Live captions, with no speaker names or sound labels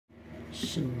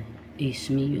So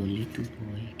it's me, your little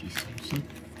boy, Samson.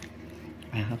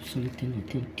 I have something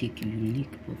authentic,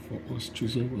 unique, but for us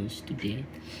chosen ones today.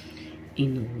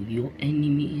 Your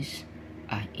enemies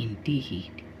are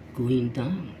indeed going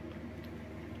down.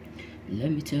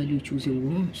 Let me tell you,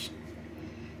 chosen ones,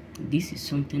 this is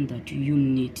something that you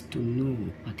need to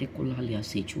know, particularly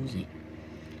as a chosen,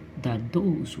 that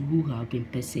those who have been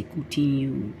persecuting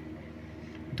you,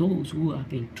 those who have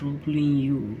been troubling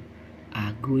you,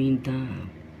 are going down.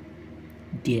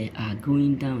 They are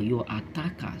going down. Your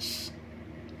attackers,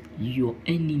 your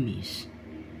enemies,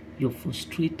 your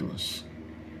frustrators,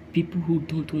 people who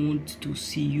don't want to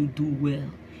see you do well,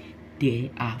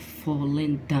 they are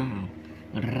falling down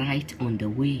right on the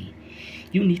way.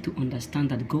 You need to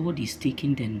understand that God is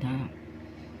taking them down.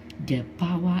 Their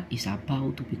power is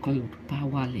about to become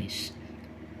powerless.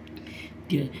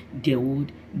 Their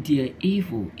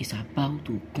evil is about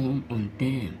to come on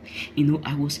them.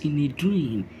 I was in a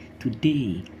dream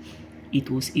today. It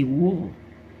was a world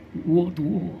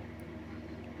war.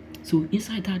 So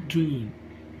inside that dream,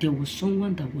 there was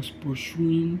someone that was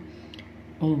pursuing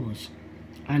us,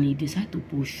 and he decided to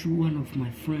pursue one of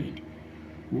my friends.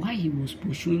 While he was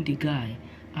pursuing the guy,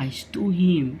 I stole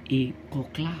him a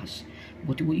cutlass,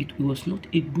 but it was not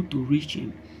able to reach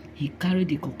him. He carried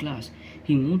the cutlass.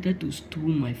 He wanted to steal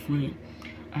my friend,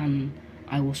 and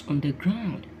I was on the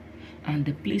ground, and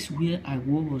the place where I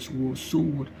was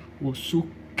so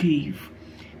cave,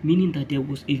 meaning that there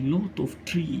was a lot of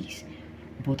trees,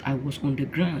 but I was on the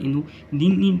ground,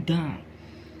 leaning down.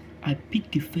 I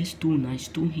picked the first stone, I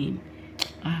stole him.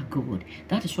 God,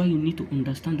 that is why you need to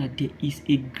understand that there is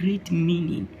a great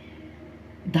meaning.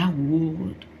 That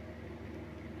word,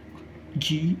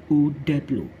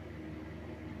 G-O-W.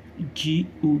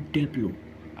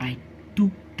 I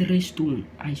took 3 stones.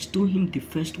 I stole him the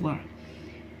first one.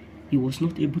 He was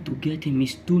not able to get him. He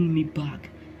stole me back.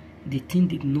 The thing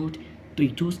did not, they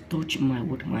just touch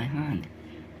my hand.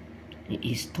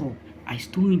 He stopped. I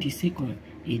stole him the second.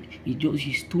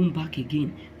 He stole back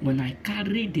again. When I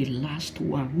carried the last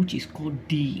one, which is called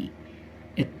D,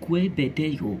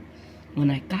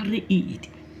 when I carried it,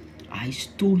 I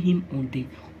stole him on the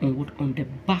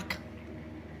back.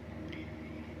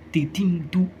 The thing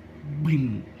do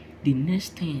boom. The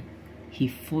next thing, he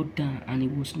fell down and he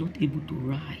was not able to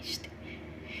rise.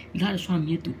 That is why I'm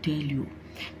here to tell you,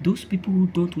 those people who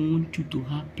don't want you to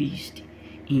have peace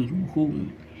in your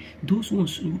home, those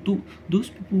people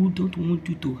who don't want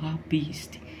you to have peace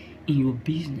in your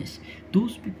business,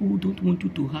 those people who don't want you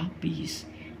to have peace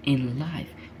in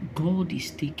life, God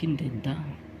is taking them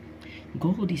down.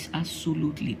 God is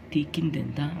absolutely taking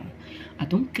them down. I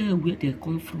don't care where they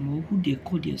come from or who they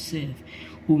call themselves.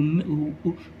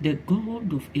 The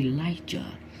God of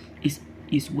Elijah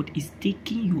is what is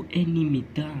taking your enemy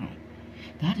down.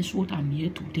 That is what I'm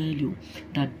here to tell you,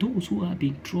 that those who have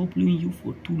been troubling you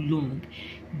for too long,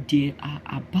 they are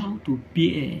about to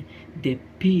bear the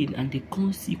pain and the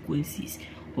consequences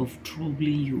of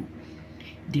troubling you.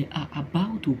 They are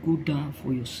about to go down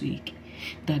for your sake.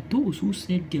 That those who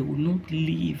said they will not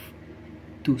live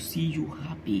to see you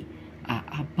happy are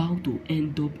about to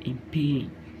end up in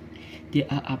pain. They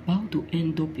are about to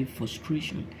end up in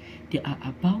frustration. They are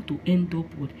about to end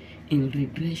up in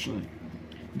regression.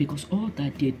 Because all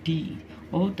that they did,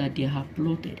 all that they have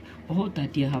plotted, all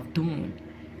that they have done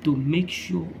to make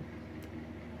sure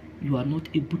you are not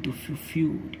able to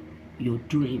fulfill your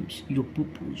dreams, your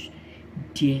purpose,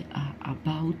 they are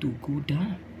about to go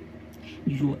down.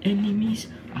 Your enemies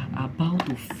are about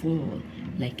to fall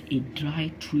like a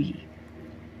dry tree.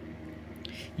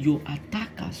 Your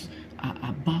attackers are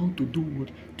about to do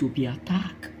what? To be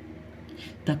attacked.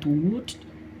 That what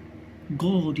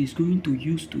God is going to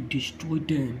use to destroy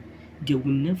them, they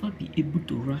will never be able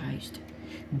to rise.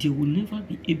 They will never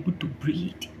be able to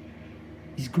breathe.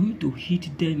 It's going to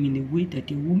hit them in a way that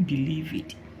they won't believe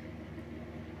it.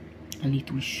 And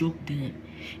it will shock them.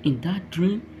 In that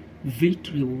dream,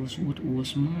 victory was what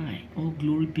was mine. All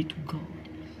glory be to God.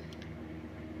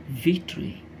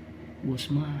 Victory was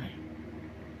mine.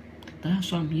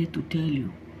 That's why I'm here to tell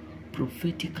you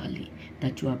prophetically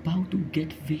that you're about to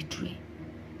get victory.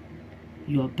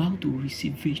 You're about to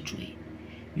receive victory.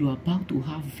 You're about to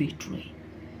have victory.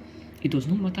 It does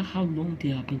not matter how long they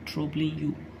have been troubling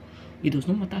you. It does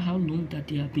not matter how long that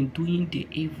they have been doing the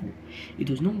evil. It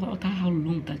does not matter how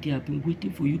long that they have been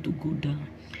waiting for you to go down.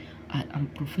 I am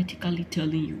prophetically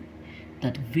telling you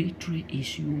that victory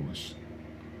is yours.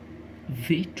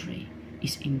 Victory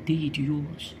is indeed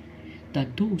yours.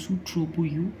 That those who trouble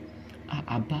you are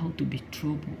about to be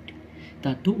troubled.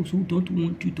 That those who don't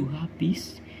want you to have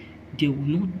peace, they will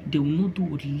not do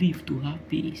what live to have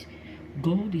peace.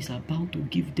 God is about to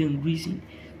give them reason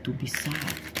to be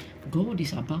sad. God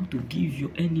is about to give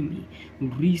your enemy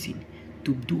reason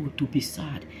to be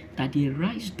sad, that they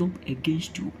rise up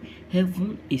against you.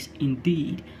 Heaven is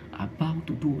indeed about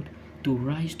to do it, to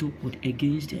rise up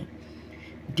against them.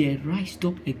 They rise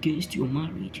up against your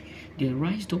marriage. They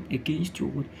rise up against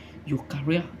your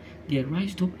career. They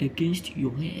rise up against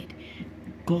your head.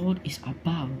 God is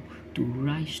about to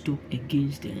rise up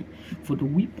against them. For the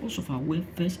weapons of our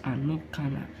warfare are not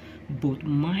carnal, but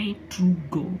mighty through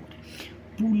God,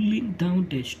 pulling down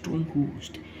the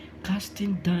strongholds,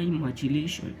 casting down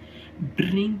imagination,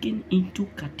 bringing into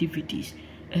captivities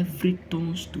every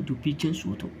thought to the obedience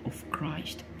of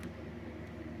Christ.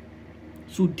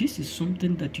 So this is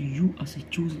something that you as a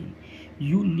chosen,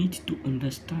 you need to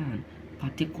understand,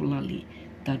 particularly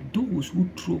that those who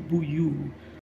trouble you